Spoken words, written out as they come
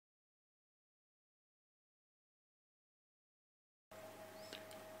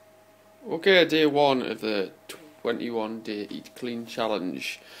Okay, day one of the 21-day Eat Clean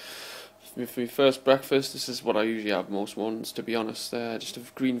Challenge. For my first breakfast, this is what I usually have most mornings, to be honest. Just a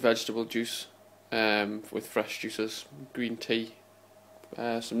green vegetable juice with fresh juices, green tea,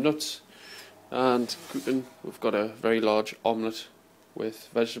 some nuts, and cooking. We've got a very large omelette with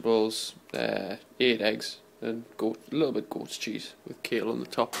vegetables, 8 eggs, and a little bit goat's cheese with kale on the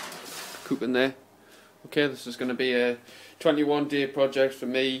top. Cooking there. Okay, this is going to be a 21-day project for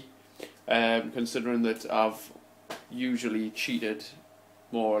me. Considering that I've usually cheated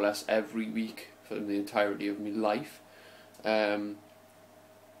more or less every week for the entirety of my life, I'm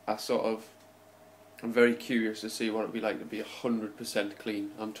very curious to see what it'd be like to be 100%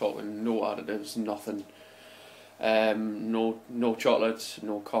 clean. I'm talking no additives, nothing, no chocolate,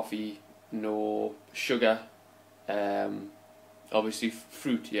 no coffee, no sugar, obviously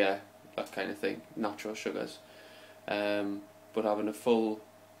fruit, yeah, that kind of thing, natural sugars, but having a full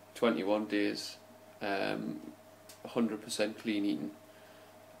 21 days, 100% clean eating,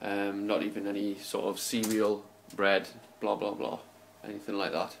 not even any sort of cereal, bread, blah blah blah, anything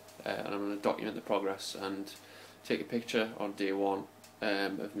like that. And I'm going to document the progress and take a picture on day one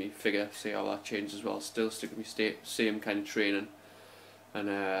of me figure, see how that changes as well. Still stick with me same kind of training,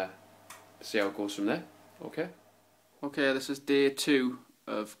 and see how it goes from there. Okay, this is day 2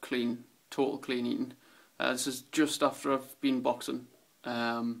 of total clean eating. This is just after I've been boxing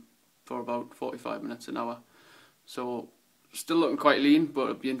for about 45 minutes, an hour. So still looking quite lean, but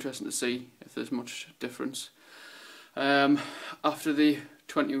it'll be interesting to see if there's much difference after the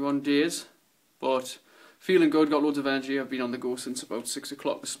 21 days. But feeling good, got loads of energy. I've been on the go since about 6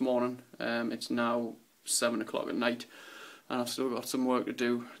 o'clock this morning. It's now 7 o'clock at night, and I've still got some work to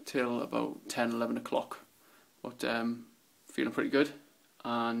do till about 10, 11 o'clock. But feeling pretty good,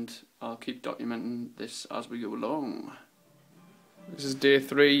 and I'll keep documenting this as we go along. This is day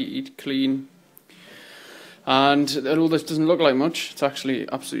 3, eat clean, and although this doesn't look like much, it's actually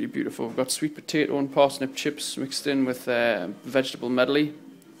absolutely beautiful. We've got sweet potato and parsnip chips mixed in with vegetable medley,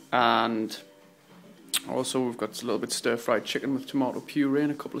 and also we've got a little bit stir-fried chicken with tomato puree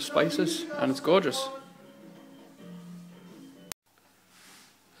and a couple of spices, and it's gorgeous.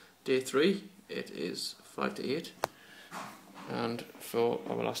 Day 3, it is 5 to 8, and for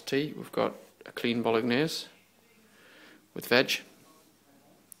our last tea we've got a clean bolognese with veg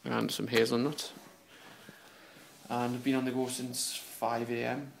and some hazelnuts, and I've been on the go since 5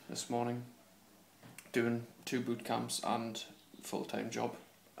 AM this morning doing 2 boot camps and full-time job.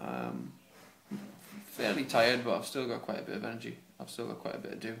 Fairly tired, but I've still got quite a bit of energy. I've still got quite a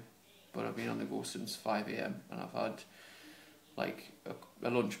bit to do, but I've been on the go since 5 AM and I've had like a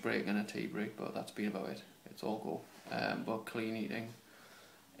lunch break and a tea break, but that's been about it. It's all go. But clean eating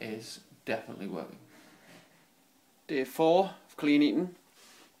is definitely working. Day 4 of clean eating,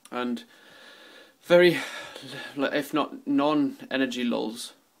 and very, if not non-energy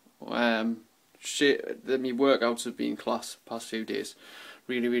lulls. My workouts have been class past few days.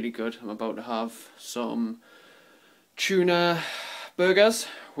 Really, really good. I'm about to have some tuna burgers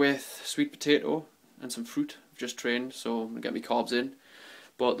with sweet potato and some fruit. I've just trained, so I'm going to get my carbs in.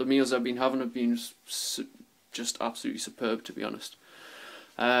 But the meals I've been having have been just absolutely superb, to be honest.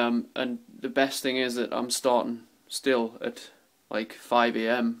 And the best thing is that I'm starting still at like 5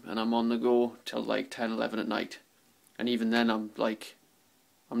 AM and I'm on the go till like 10, 11 at night. And even then I'm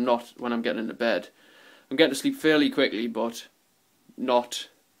not, when I'm getting into bed, I'm getting to sleep fairly quickly, but not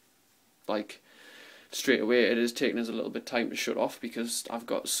like straight away. It is taking us a little bit of time to shut off because I've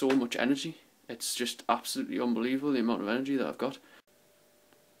got so much energy. It's just absolutely unbelievable, the amount of energy that I've got.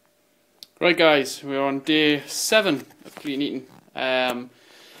 Right guys, we're on day 7 of clean eating.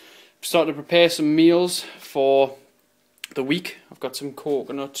 Starting to prepare some meals for the week. I've got some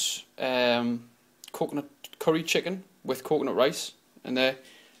coconut curry chicken with coconut rice in there.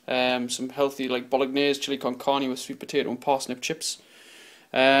 Some healthy like bolognese, chili con carne with sweet potato and parsnip chips,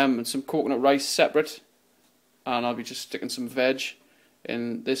 and some coconut rice separate. And I'll be just sticking some veg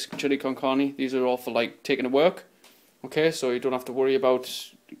in this chili con carne. These are all for like taking to work. Okay, so you don't have to worry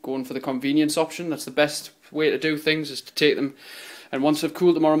about going for the convenience option. That's the best way to do things, is to take them, and once they've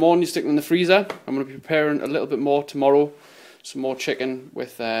cooled tomorrow morning, you stick them in the freezer. I'm going to be preparing a little bit more tomorrow, some more chicken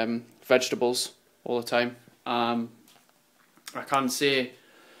with vegetables all the time. I can't say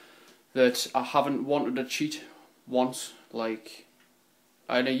that I haven't wanted to cheat once. Like,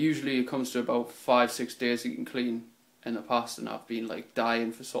 I know usually it comes to about 5-6 days eating clean in the past, and I've been like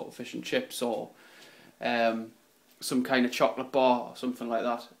dying for sort of fish and chips or some kind of chocolate bar or something like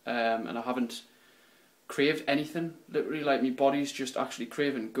that, and I haven't craved anything. Literally, like, my body's just actually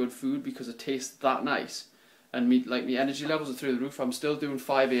craving good food because it tastes that nice. and my energy levels are through the roof. I'm still doing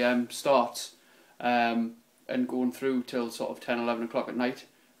 5 AM starts, and going through till sort of 10, 11 o'clock at night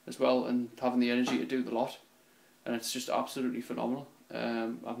as well, and having the energy to do the lot, and it's just absolutely phenomenal.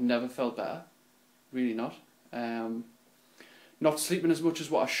 I've never felt better, really not. Not sleeping as much as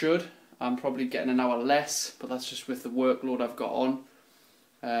what I should. I'm probably getting an hour less, but that's just with the workload I've got on.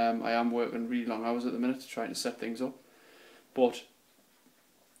 I am working really long hours at the minute, trying to set things up, but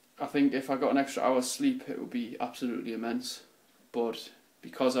I think if I got an extra hour's sleep, it would be absolutely immense. But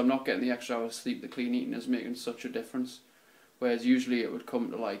because I'm not getting the extra hour's sleep, the clean eating is making such a difference. Whereas usually it would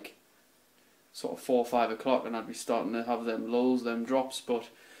come to like sort of 4 or 5 o'clock and I'd be starting to have them lulls, them drops, but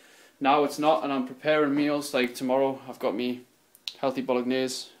now it's not, and I'm preparing meals. Like tomorrow I've got me healthy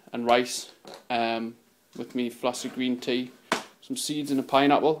bolognese and rice, with me flask of green tea, some seeds and a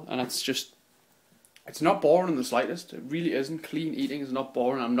pineapple, and it's not boring in the slightest. It really isn't. Clean eating is not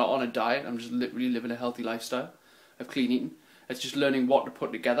boring. I'm not on a diet. I'm just literally living a healthy lifestyle of clean eating. It's just learning what to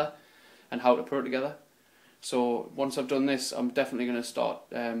put together and how to put it together. So once I've done this, I'm definitely going to start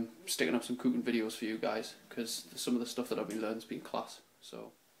sticking up some cooking videos for you guys, because some of the stuff that I've been learning has been class.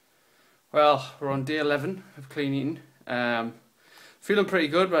 So, well, we're on day 11 of clean eating. Feeling pretty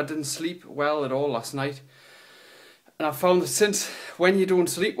good, but I didn't sleep well at all last night. And I found that when you don't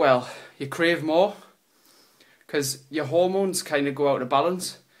sleep well, you crave more, because your hormones kind of go out of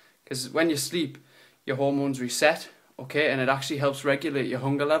balance. Because when you sleep, your hormones reset, okay, and it actually helps regulate your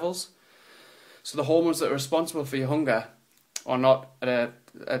hunger levels. So the hormones that are responsible for your hunger are not at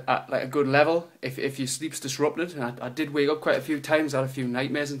like a good level if your sleep's disrupted. And I did wake up quite a few times, I had a few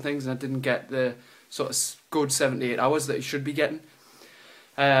nightmares and things, and I didn't get the sort of good 7 to 8 hours that you should be getting.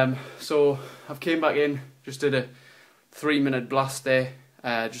 So I've came back in, just did a 3-minute blast there,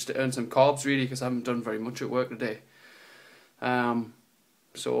 just to earn some carbs really, because I haven't done very much at work today.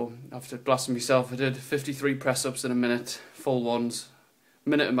 So after blasting myself, I did 53 press-ups in a minute, full ones, a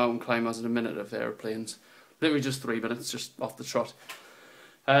minute of mountain climbers and a minute of aeroplanes. Literally just 3 minutes, just off the trot.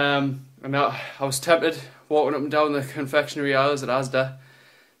 And I was tempted walking up and down the confectionery aisles at Asda.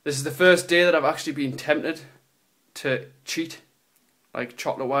 This is the first day that I've actually been tempted to cheat, like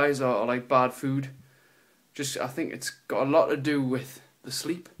chocolate-wise or like bad food. I think it's got a lot to do with the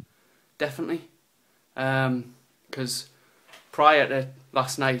sleep, definitely. Because prior to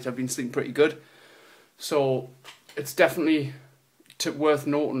last night, I've been sleeping pretty good. So it's definitely worth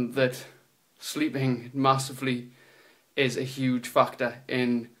noting that sleeping massively is a huge factor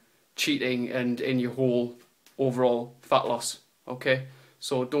in cheating and in your whole overall fat loss, okay?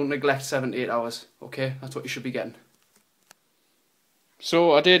 So don't neglect 7 to 8 hours, okay? That's what you should be getting.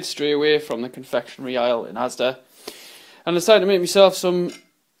 So I did stray away from the confectionery aisle in Asda and decided to make myself some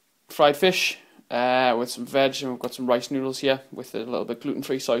fried fish with some veg, and we've got some rice noodles here with a little bit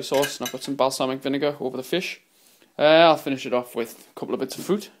gluten-free soy sauce, and I've got some balsamic vinegar over the fish. I'll finish it off with a couple of bits of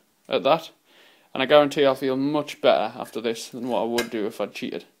fruit at that, and I guarantee I'll feel much better after this than what I would do if I'd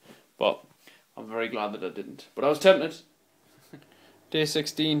cheated. But I'm very glad that I didn't. But I was tempted. Day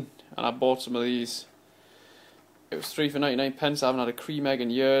 16, and I bought some of these. It was 3 for 99 pence. I haven't had a cream egg in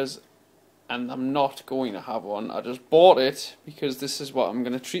years, and I'm not going to have one. I just bought it because this is what I'm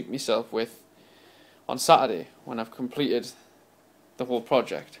going to treat myself with on Saturday when I've completed the whole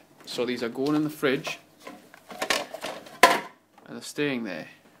project. So these are going in the fridge, and they're staying there.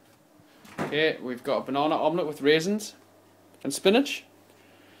 Okay, we've got a banana omelette with raisins and spinach.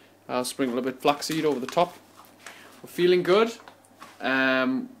 I'll sprinkle a bit of flaxseed over the top. We're feeling good.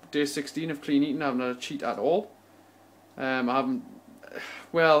 Day 16 of clean eating. I haven't had a cheat at all. I haven't.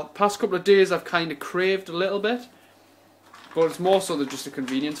 Well, past couple of days I've kind of craved a little bit, but it's more so than just a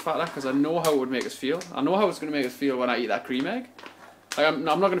convenience factor, because I know how it would make us feel. I know how it's going to make us feel when I eat that cream egg. Like, I'm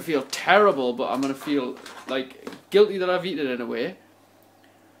not going to feel terrible, but I'm going to feel like guilty that I've eaten it in a way,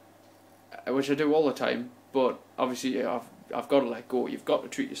 which I do all the time. But obviously, I've got to let go. You've got to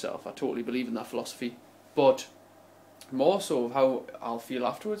treat yourself. I totally believe in that philosophy. But more so how I'll feel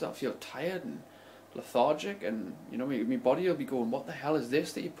afterwards. I'll feel tired and lethargic, and you know, my body will be going, what the hell is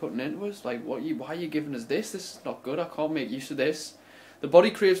this that you're putting into us? Like, why are you giving us this? This is not good. I can't make use of this. The body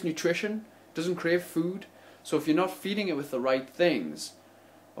craves nutrition, doesn't crave food. So if you're not feeding it with the right things,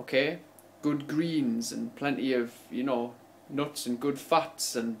 okay, good greens and plenty of, you know, nuts and good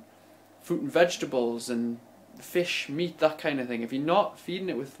fats and fruit and vegetables and fish, meat, that kind of thing, if you're not feeding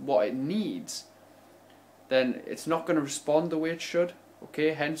it with what it needs, then it's not going to respond the way it should.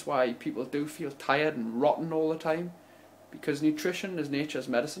 Okay, hence why people do feel tired and rotten all the time, because nutrition is nature's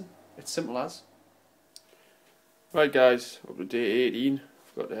medicine. It's simple as. Right guys, up to day 18.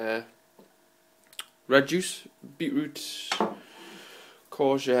 I've got red juice, beetroot,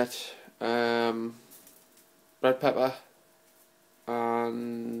 courgette, red pepper,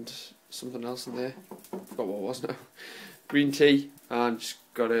 and something else in there. I forgot what it was now. Green tea, and just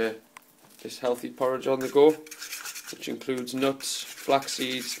got this healthy porridge on the go, which includes nuts, flax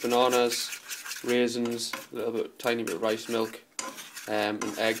seeds, bananas, raisins, a little bit, tiny bit of rice milk, and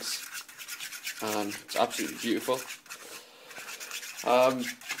eggs, and it's absolutely beautiful.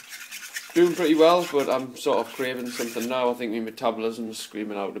 Doing pretty well, but I'm sort of craving something now. I think my metabolism is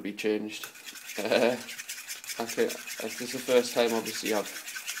screaming out to be changed. This is the first time, obviously,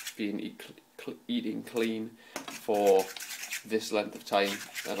 I've been eating clean for this length of time,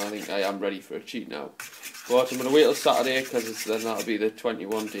 and I think I am ready for a cheat now. But I'm going to wait till Saturday, because then that'll be the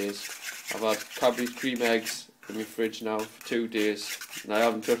 21 days. I've had Cadbury cream eggs in my fridge now for 2 days, and I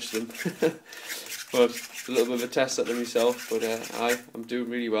haven't touched them. But a little bit of a test at myself, but I'm doing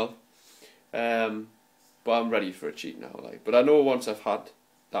really well. But I'm ready for a cheat now. But I know once I've had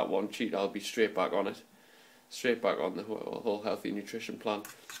that one cheat, I'll be straight back on it, straight back on the whole healthy nutrition plan.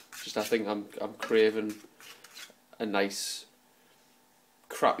 Just I think I'm craving a nice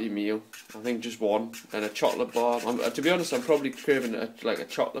crappy meal. I think just one, and a chocolate bar. To be honest, I'm probably craving a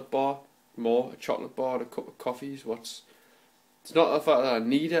chocolate bar more. A chocolate bar and a cup of coffee is what's. It's not the fact that I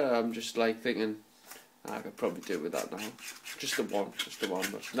need it. I'm just like thinking I could probably do with that now. Just the one.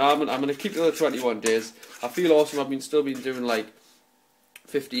 But no, I'm gonna keep the other 21 days. I feel awesome. I've still been doing like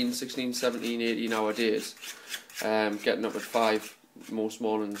 15, 16, 17, 18 hour days. Getting up at 5 most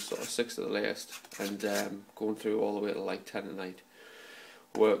mornings, sort of 6 at the latest, and going through all the way to like 10 at night,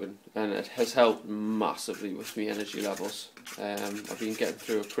 working, and it has helped massively with my energy levels. I've been getting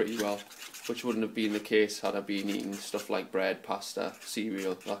through it pretty well, which wouldn't have been the case had I been eating stuff like bread, pasta,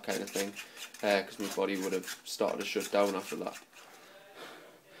 cereal, that kind of thing, because my body would have started to shut down after that.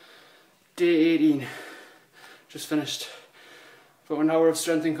 Day 18, just finished about an hour of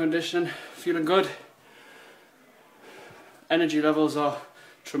strength and conditioning, feeling good. Energy levels are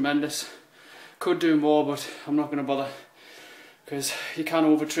tremendous. Could do more, but I'm not going to bother, because you can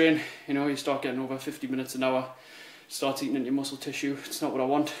overtrain. You know, you start getting over 50 minutes an hour, start eating into your muscle tissue. It's not what I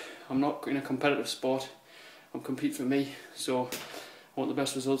want. I'm not in a competitive sport. I'm compete for me, so I want the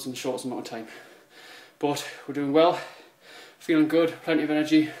best results in the shortest amount of time. But we're doing well, feeling good, plenty of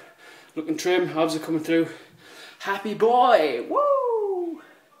energy, looking trim, abs are coming through. Happy boy! Woo!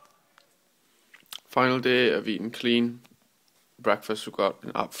 Final day of eating clean. Breakfast, we've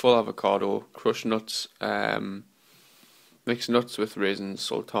got full avocado, crushed nuts, mixed nuts with raisins,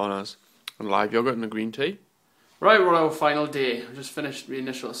 sultanas, and live yogurt and a green tea. Right, we're on our final day. I just finished the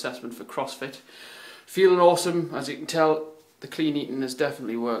initial assessment for CrossFit. Feeling awesome. As you can tell, the clean eating is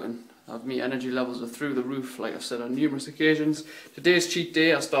definitely working. My energy levels are through the roof, like I've said on numerous occasions. Today's cheat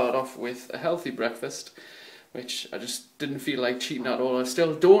day, I started off with a healthy breakfast, which I just didn't feel like cheating at all. I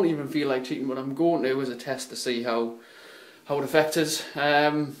still don't even feel like cheating, but I'm going to as a test to see how it affects us.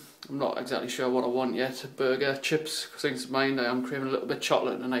 I'm not exactly sure what I want yet. A burger, chips, things to mind. I am craving a little bit of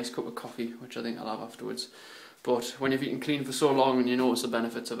chocolate and a nice cup of coffee, which I think I'll have afterwards. But when you've eaten clean for so long and you notice the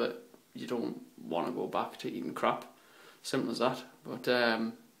benefits of it, you don't want to go back to eating crap. Simple as that. But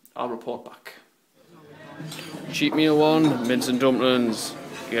I'll report back. Cheat meal 1, mince and dumplings.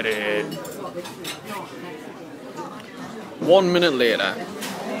 Get it. 1 minute later,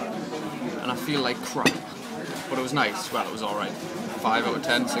 and I feel like crap. But it was nice. Well, it was alright. 5 out of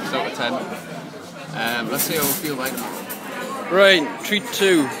 10, 6 out of 10. Let's see how we feel like now. Right, treat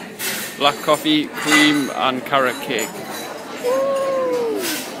 2. Black coffee, cream and carrot cake.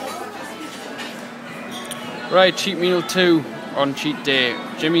 Right, cheat meal 2 on cheat day.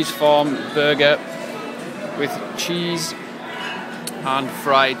 Jimmy's Farm burger with cheese and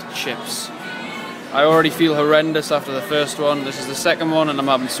fried chips. I already feel horrendous after the first one. This is the second one, and I'm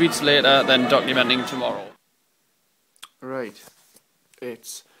having sweets later, then documenting tomorrow. Right,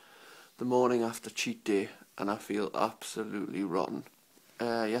 it's the morning after cheat day, and I feel absolutely rotten.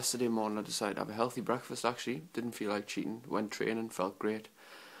 Yesterday morning I decided to have a healthy breakfast. Actually, didn't feel like cheating. Went training, felt great.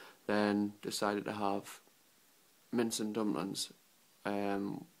 Then decided to have mince and dumplings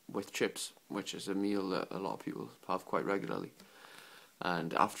with chips, which is a meal that a lot of people have quite regularly.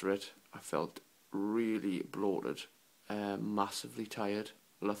 And after it, I felt really bloated, massively tired,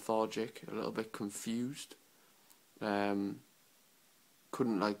 lethargic, a little bit confused.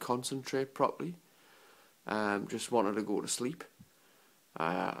 Couldn't like concentrate properly. Just wanted to go to sleep.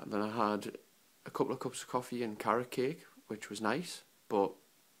 Then I had a couple of cups of coffee and carrot cake, which was nice. But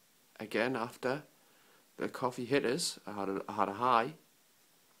again, after the coffee hit us, I had a high.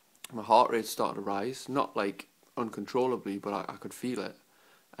 My heart rate started to rise, not like uncontrollably, but I could feel it.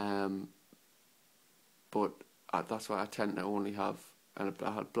 But that's why I tend to only have and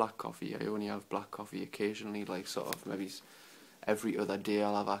I had black coffee. I only have black coffee occasionally, like sort of maybe every other day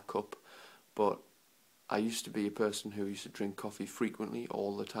I'll have a cup. But I used to be a person who used to drink coffee frequently,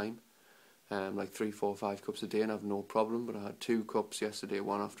 all the time, like 3, 4, 5 cups a day, and I have no problem. But I had 2 cups yesterday,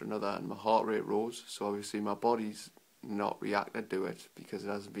 one after another, and my heart rate rose. So obviously my body's not reacted to it because it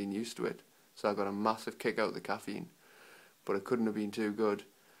hasn't been used to it. So I got a massive kick out of the caffeine, but it couldn't have been too good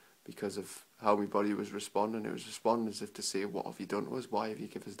because of how my body was responding. It was responding as if to say, "What have you done to us? Why have you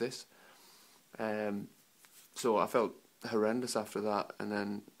given us this?" So I felt horrendous after that, and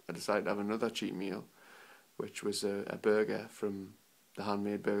then I decided to have another cheat meal, which was a burger from the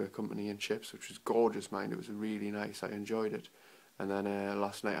Handmade Burger Company and chips, which was gorgeous, mind. It was really nice. I enjoyed it. And then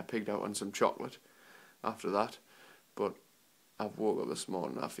last night I pigged out on some chocolate after that. But I've woke up this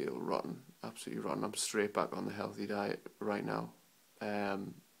morning, I feel rotten, absolutely rotten. I'm straight back on the healthy diet right now.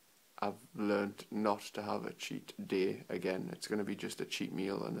 I've learned not to have a cheat day again. It's going to be just a cheat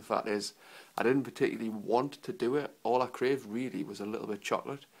meal, and the fact is, I didn't particularly want to do it. All I craved really was a little bit of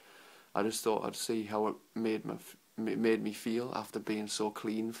chocolate. I just thought I'd see how it made me feel after being so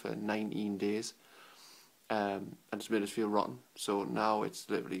clean for 19 days. And it's made us feel rotten. So now it's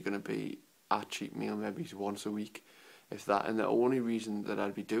literally going to be a cheat meal, maybe once a week, if that. And the only reason that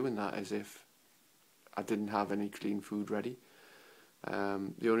I'd be doing that is if I didn't have any clean food ready.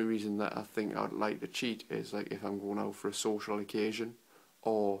 The only reason that I think I'd like to cheat is like if I'm going out for a social occasion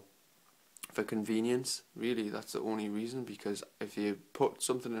or for convenience. Really, that's the only reason, because if you put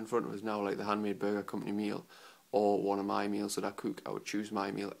something in front of us now like the Handmade Burger Company meal or one of my meals that I cook, I would choose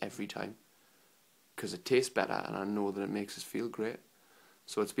my meal every time because it tastes better and I know that it makes us feel great.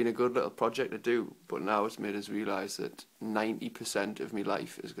 So it's been a good little project to do, but now it's made us realise that 90% of my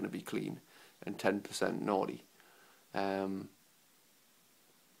life is going to be clean and 10% naughty.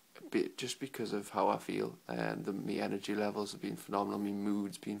 Just because of how I feel, and my energy levels have been phenomenal, my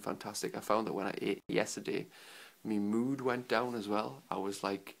mood's been fantastic. I found that when I ate yesterday, my mood went down as well. I was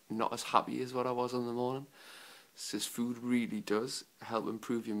like not as happy as what I was in the morning. So this food really does help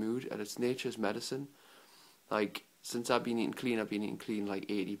improve your mood, and it's nature's medicine. Like, since I've been eating clean like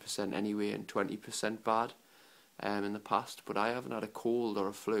 80% anyway and 20% bad in the past, but I haven't had a cold or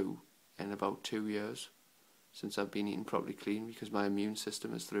a flu in about 2 years since I've been eating properly clean, because my immune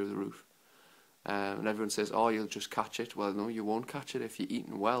system is through the roof. And everyone says, "Oh, you'll just catch it." Well, no, you won't catch it if you're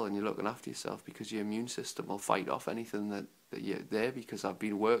eating well and you're looking after yourself, because your immune system will fight off anything that you're there. Because I've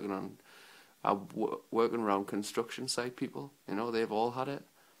been working around construction site people, you know, they've all had it.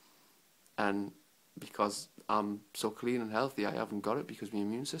 And because I'm so clean and healthy, I haven't got it because my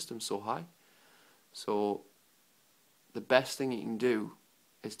immune system's so high. So the best thing you can do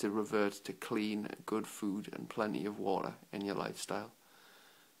is to revert to clean, good food and plenty of water in your lifestyle.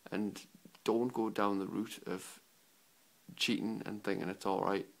 And don't go down the route of cheating and thinking it's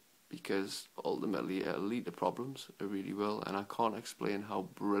alright, because ultimately it'll lead to problems. It really will. And I can't explain how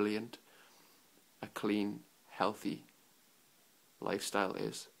brilliant a clean, healthy lifestyle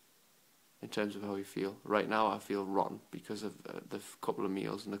is in terms of how you feel. Right now I feel rotten because of the couple of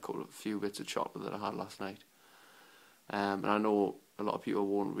meals and a few bits of chocolate that I had last night. And I know a lot of people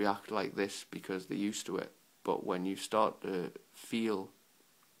won't react like this because they're used to it, but when you start to feel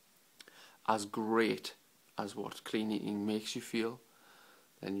as great as what clean eating makes you feel,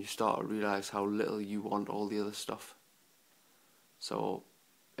 then you start to realise how little you want all the other stuff. So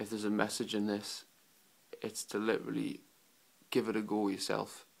if there's a message in this, it's to literally give it a go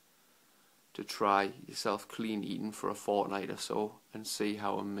yourself, to try yourself clean eating for a fortnight or so and see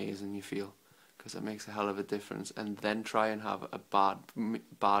how amazing you feel, because it makes a hell of a difference. And then try and have a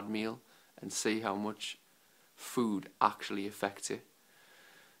bad meal and see how much food actually affects you.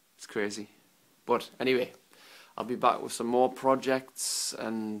 It's crazy. But anyway, I'll be back with some more projects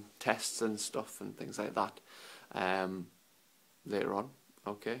and tests and stuff and things like that later on.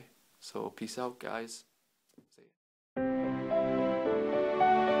 Okay, so peace out, guys.